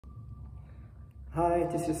Hi,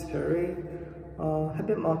 this is Perry.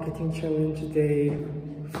 Habit Marketing Challenge Day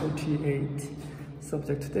 48.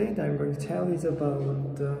 Subject today that I'm going to tell is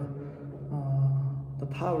about the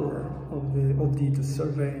power of the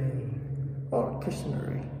surveying or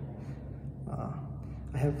questionnaire.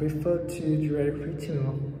 I have referred to Gerard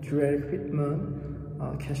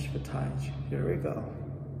Whitman cash advertise. Here we go.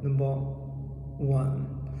 Number 1.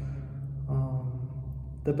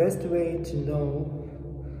 The best way to know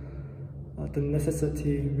the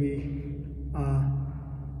necessity we are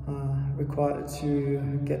required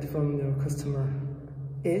to get from your customer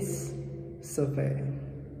is survey.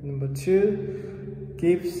 Number 2,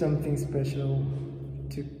 give something special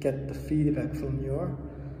to get the feedback from your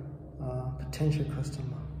potential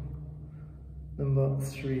customer. Number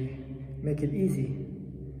 3, make it easy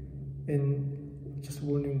in just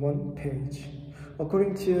only one page.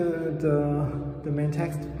 According to the main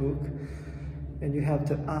textbook, and you have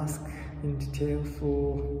to ask in detail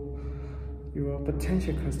for your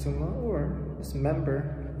potential customer or just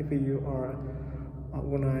member if you are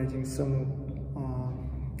organizing some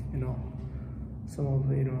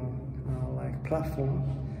like platform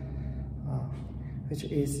which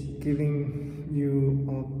is giving you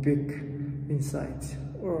a big insight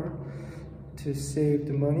or to save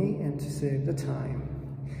the money and to save the time.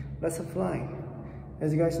 Let's apply.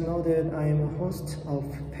 As you guys know that I am a host of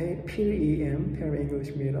PEM, Perry English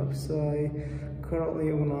Meetup, so I currently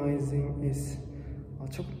organizing is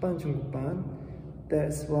초급반, 중급반.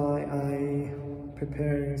 That's why I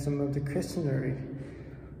preparing some of the questionnaire,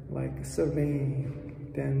 like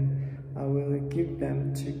surveying. Then I will give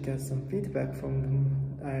them to get some feedback from them.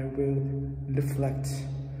 I will reflect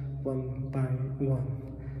one by one.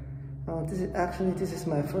 This is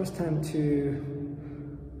my first time to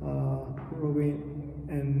log in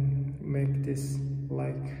and make this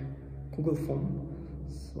like Google form,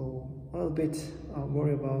 so a little bit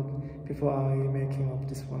worried about before I making up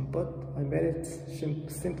this one, but I made it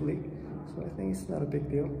simply, so I think it's not a big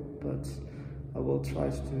deal. But I will try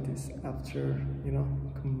to do this after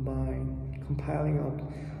compiling up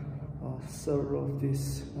several of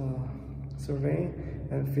this survey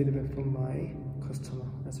and feedback from my customer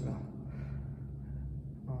as well.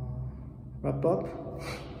 Wrap up.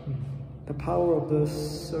 The power of the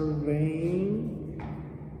surveying.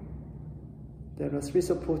 There are 3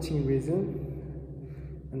 supporting reasons,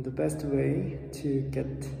 and the best way to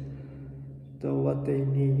get what they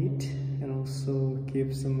need, and also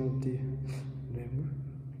give some of the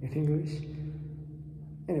in English.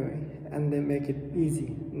 Anyway, and then make it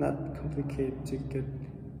easy, not complicated to get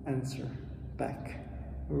answer back.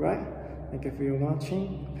 Alright? Thank you for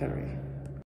watching. Perry.